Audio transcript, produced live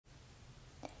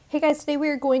Hey guys, today we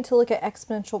are going to look at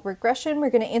exponential regression. We're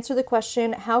going to answer the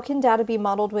question, how can data be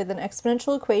modeled with an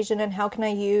exponential equation and how can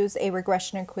I use a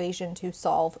regression equation to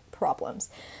solve problems?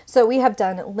 So we have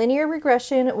done linear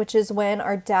regression, which is when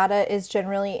our data is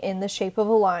generally in the shape of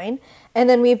a line. And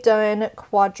then we've done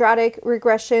quadratic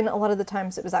regression. A lot of the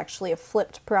times it was actually a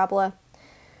flipped parabola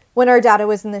when our data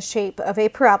was in the shape of a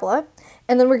parabola.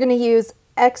 And then we're going to use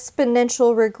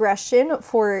exponential regression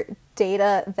for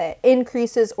data that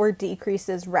increases or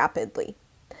decreases rapidly.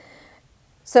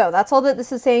 So that's all that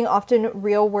this is saying. Often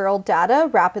real world data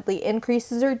rapidly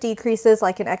increases or decreases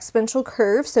like an exponential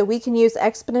curve. So we can use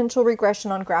exponential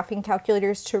regression on graphing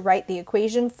calculators to write the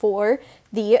equation for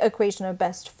the equation of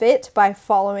best fit by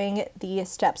following the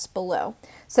steps below.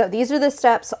 So these are the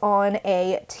steps on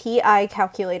a TI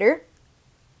calculator.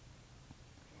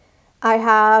 I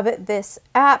have this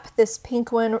app, this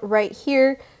pink one right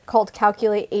here called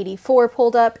Calculate-84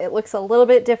 pulled up. It looks a little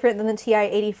bit different than the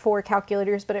TI-84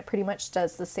 calculators, but it pretty much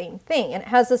does the same thing and it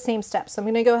has the same steps. So I'm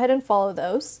going to go ahead and follow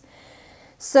those.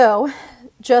 So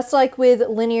just like with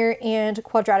linear and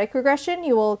quadratic regression,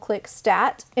 you will click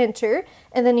Stat, Enter,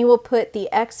 and then you will put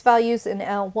the X values in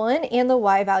L1 and the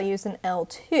Y values in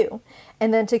L2.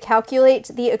 And then to calculate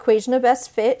the equation of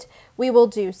best fit, we will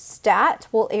do Stat,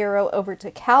 we'll arrow over to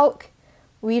Calc.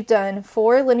 We've done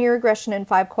 4 linear regression and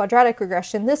 5 quadratic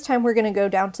regression. This time we're going to go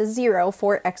down to 0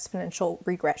 for exponential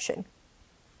regression.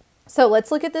 So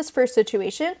let's look at this first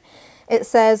situation. It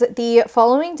says the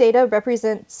following data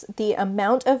represents the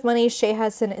amount of money Shay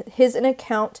has in his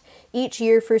account each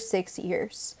year for 6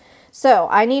 years. So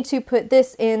I need to put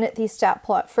this in the stat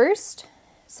plot first.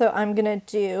 So I'm going to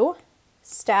do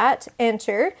Stat,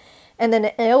 Enter, and then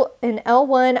in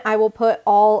L1 I will put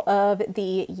all of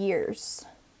the years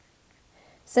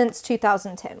since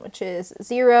 2010, which is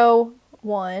 0,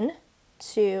 1,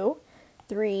 2,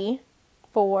 3,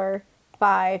 4,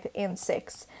 5, and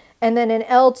 6. And then in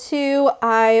L2,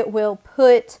 I will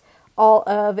put all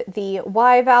of the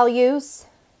Y values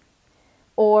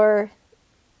or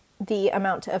the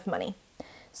amount of money.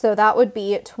 So that would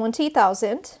be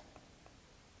 20,000,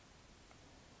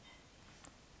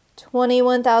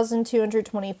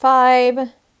 21,225,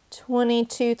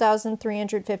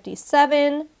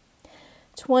 22,357,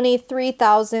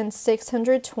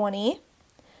 23,620,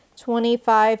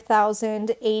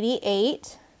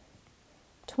 25,088,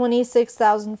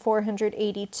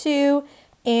 26,482,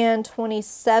 and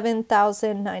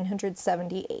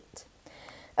 27,978.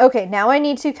 Okay, now I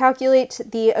need to calculate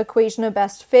the equation of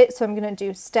best fit, so I'm going to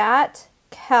do Stat,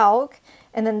 Calc,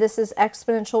 and then this is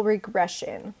exponential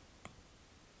regression.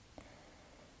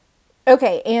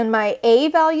 Okay, and my A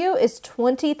value is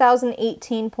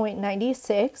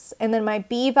 20,018.96, and then my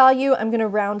B value, I'm going to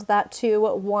round that to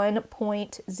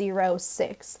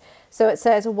 1.06. So it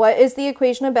says, what is the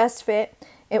equation of best fit?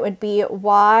 It would be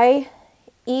Y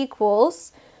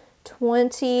equals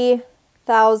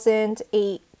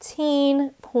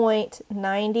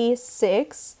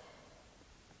 20,018.96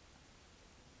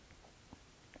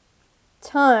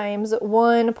 times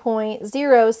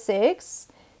 1.06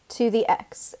 to the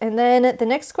X. And then the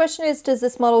next question is, does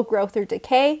this model growth or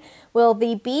decay? Well,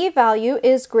 the B value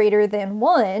is greater than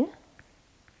 1,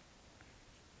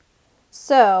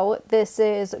 so this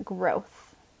is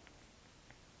growth.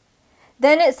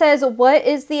 Then it says, what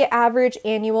is the average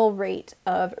annual rate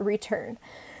of return?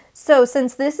 So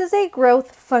since this is a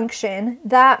growth function,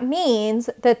 that means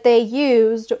that they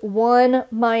used 1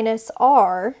 minus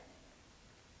R,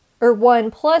 or 1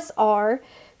 plus R,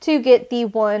 to get the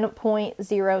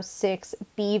 1.06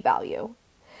 B value.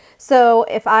 So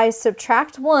if I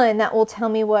subtract 1, that will tell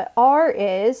me what R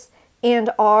is,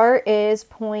 and R is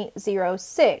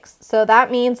 0.06. So that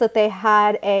means that they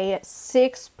had a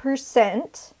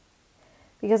 6%,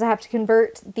 because I have to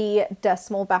convert the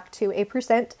decimal back to a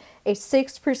percent, a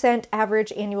 6%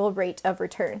 average annual rate of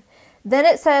return. Then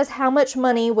it says, how much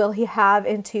money will he have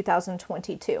in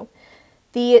 2022?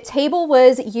 The table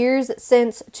was years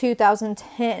since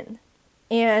 2010,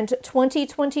 and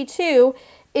 2022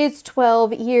 is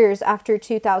 12 years after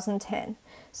 2010.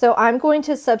 So I'm going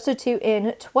to substitute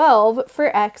in 12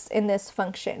 for X in this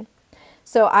function.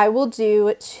 So I will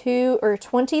do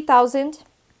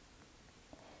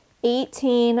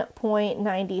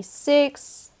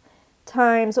 20,018.96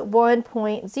 times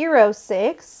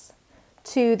 1.06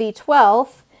 to the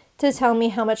 12th to tell me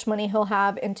how much money he'll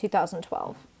have in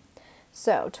 2012.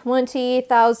 So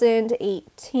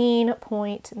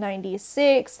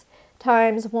 20,018.96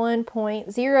 times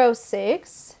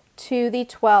 1.06 to the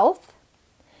 12th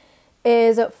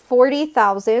is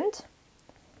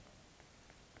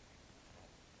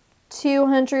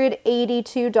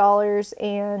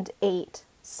 40,282.08.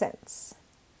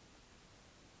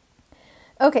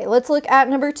 Okay, let's look at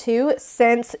number 2.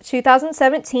 Since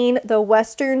 2017, the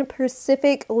Western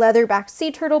Pacific leatherback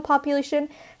sea turtle population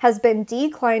has been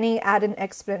declining at an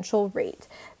exponential rate.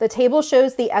 The table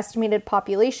shows the estimated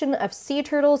population of sea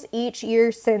turtles each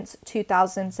year since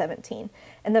 2017.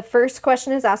 And the first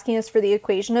question is asking us for the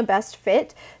equation of best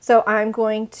fit. So I'm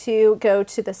going to go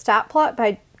to the stat plot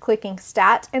by clicking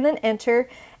stat and then enter.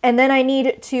 And then I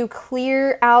need to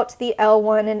clear out the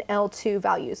L1 and L2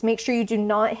 values. Make sure you do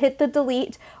not hit the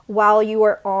delete while you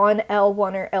are on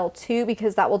L1 or L2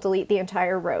 because that will delete the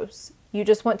entire rows. You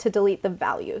just want to delete the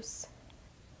values.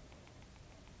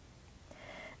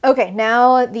 Okay,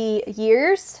 now the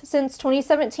years since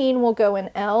 2017 will go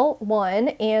in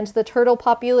L1 and the turtle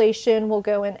population will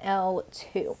go in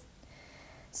L2.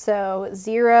 So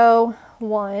 0,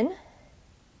 1,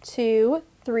 2,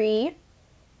 3,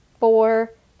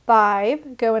 4,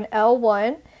 5 go in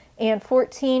L1, and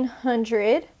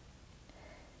 1400,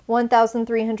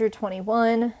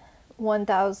 1321,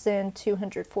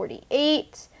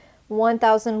 1248,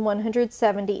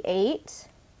 1178,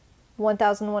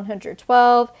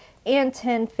 1112, and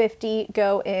 1050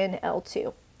 go in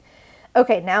L2.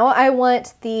 Okay, now I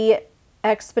want the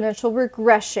exponential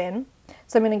regression.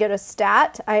 So I'm going to go to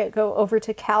stat, I go over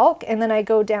to calc, and then I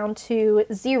go down to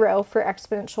 0 for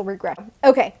exponential regression.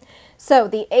 Okay, so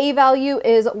the A value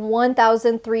is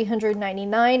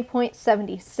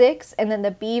 1399.76, and then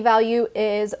the B value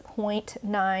is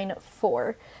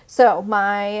 0.94. So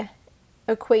my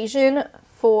equation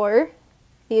for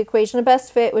the equation of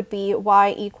best fit would be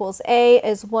y equals A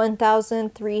is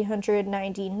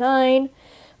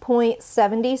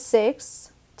 1399.76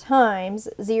 times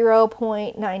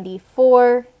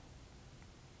 0.94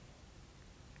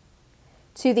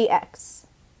 to the x.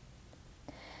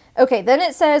 Okay, then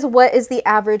it says what is the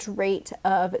average rate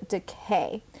of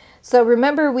decay. So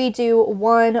remember we do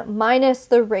 1 minus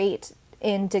the rate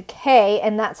in decay,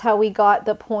 and that's how we got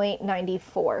the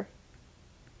 0.94.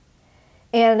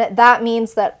 And that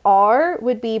means that R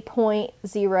would be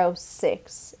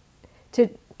 0.06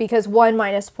 because 1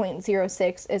 minus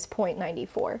 0.06 is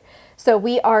 0.94. So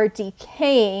we are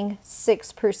decaying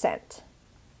 6%.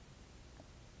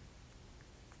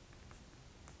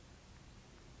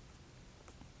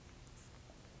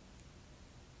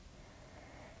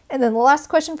 And then the last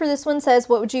question for this one says,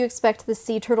 what would you expect the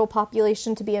sea turtle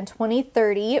population to be in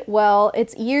 2030? Well,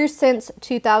 it's years since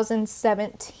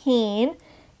 2017,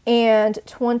 and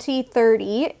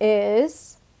 2030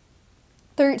 is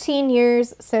 13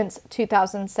 years since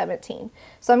 2017.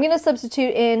 So I'm going to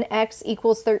substitute in x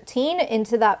equals 13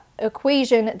 into that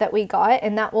equation that we got,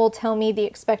 and that will tell me the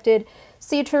expected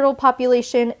sea turtle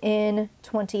population in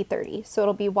 2030. So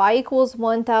it'll be y equals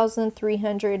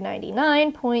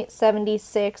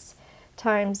 1399.76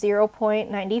 times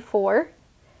 0.94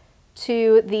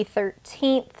 to the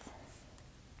 13th.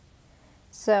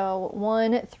 So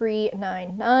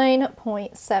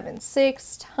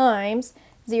 1399.76 times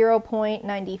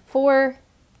 0.94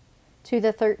 to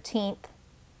the 13th.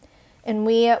 And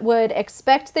we would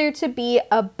expect there to be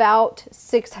about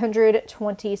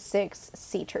 626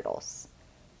 sea turtles.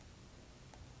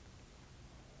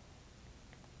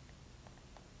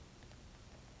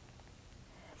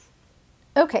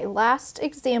 Okay, last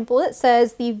example, it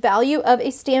says the value of a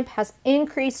stamp has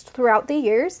increased throughout the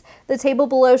years. The table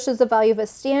below shows the value of a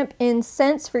stamp in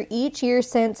cents for each year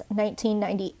since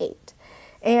 1998.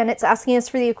 And it's asking us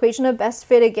for the equation of best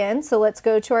fit again. So let's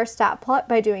go to our stat plot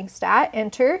by doing stat,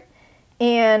 enter.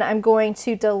 And I'm going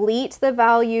to delete the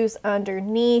values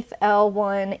underneath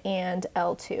L1 and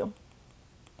L2.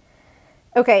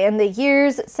 Okay, and the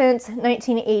years since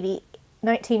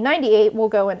 1998 will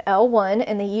go in L1,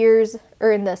 and the years,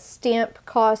 or in the stamp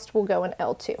cost, will go in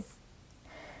L2.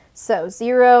 So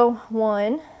 0,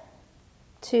 1,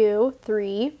 2,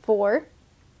 3, 4,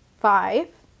 5.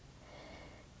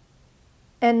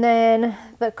 And then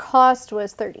the cost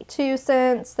was 32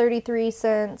 cents, 33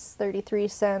 cents, 33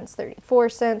 cents, 34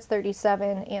 cents,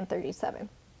 37, and 37.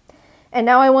 And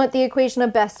now I want the equation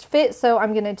of best fit, so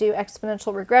I'm going to do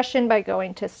exponential regression by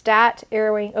going to stat,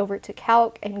 arrowing over to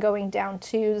calc, and going down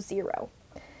to 0.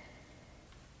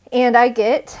 And I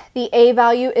get the A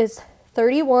value is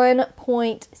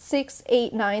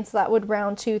 31.689, so that would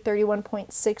round to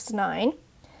 31.69.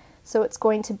 So it's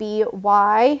going to be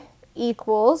y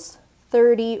equals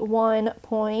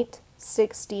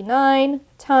 31.69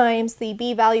 times the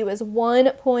B value is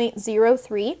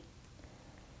 1.03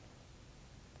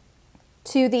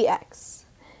 to the x.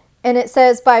 And it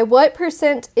says, by what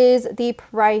percent is the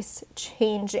price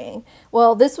changing?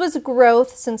 Well, this was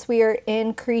growth since we are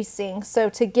increasing. So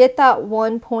to get that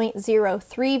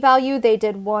 1.03 value, they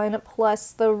did 1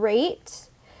 plus the rate.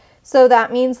 So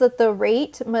that means that the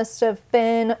rate must have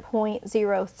been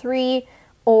 0.03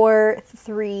 or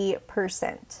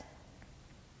 3%.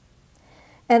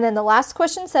 And then the last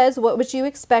question says, what would you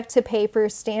expect to pay for a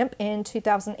stamp in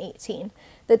 2018?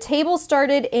 The table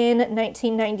started in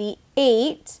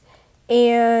 1998,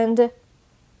 and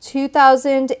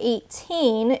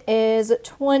 2018 is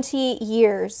 20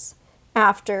 years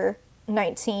after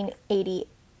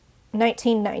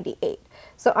 1998.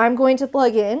 So I'm going to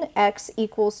plug in x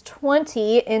equals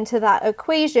 20 into that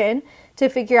equation to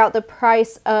figure out the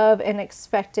price of an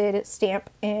expected stamp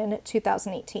in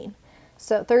 2018.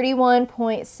 So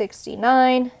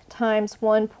 31.69 times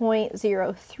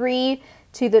 1.03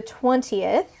 to the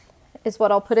 20th is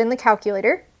what I'll put in the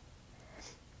calculator.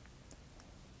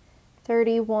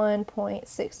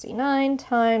 31.69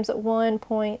 times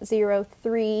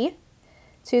 1.03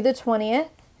 to the 20th.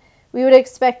 We would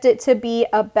expect it to be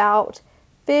about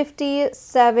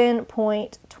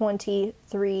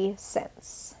 57.23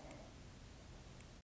 cents.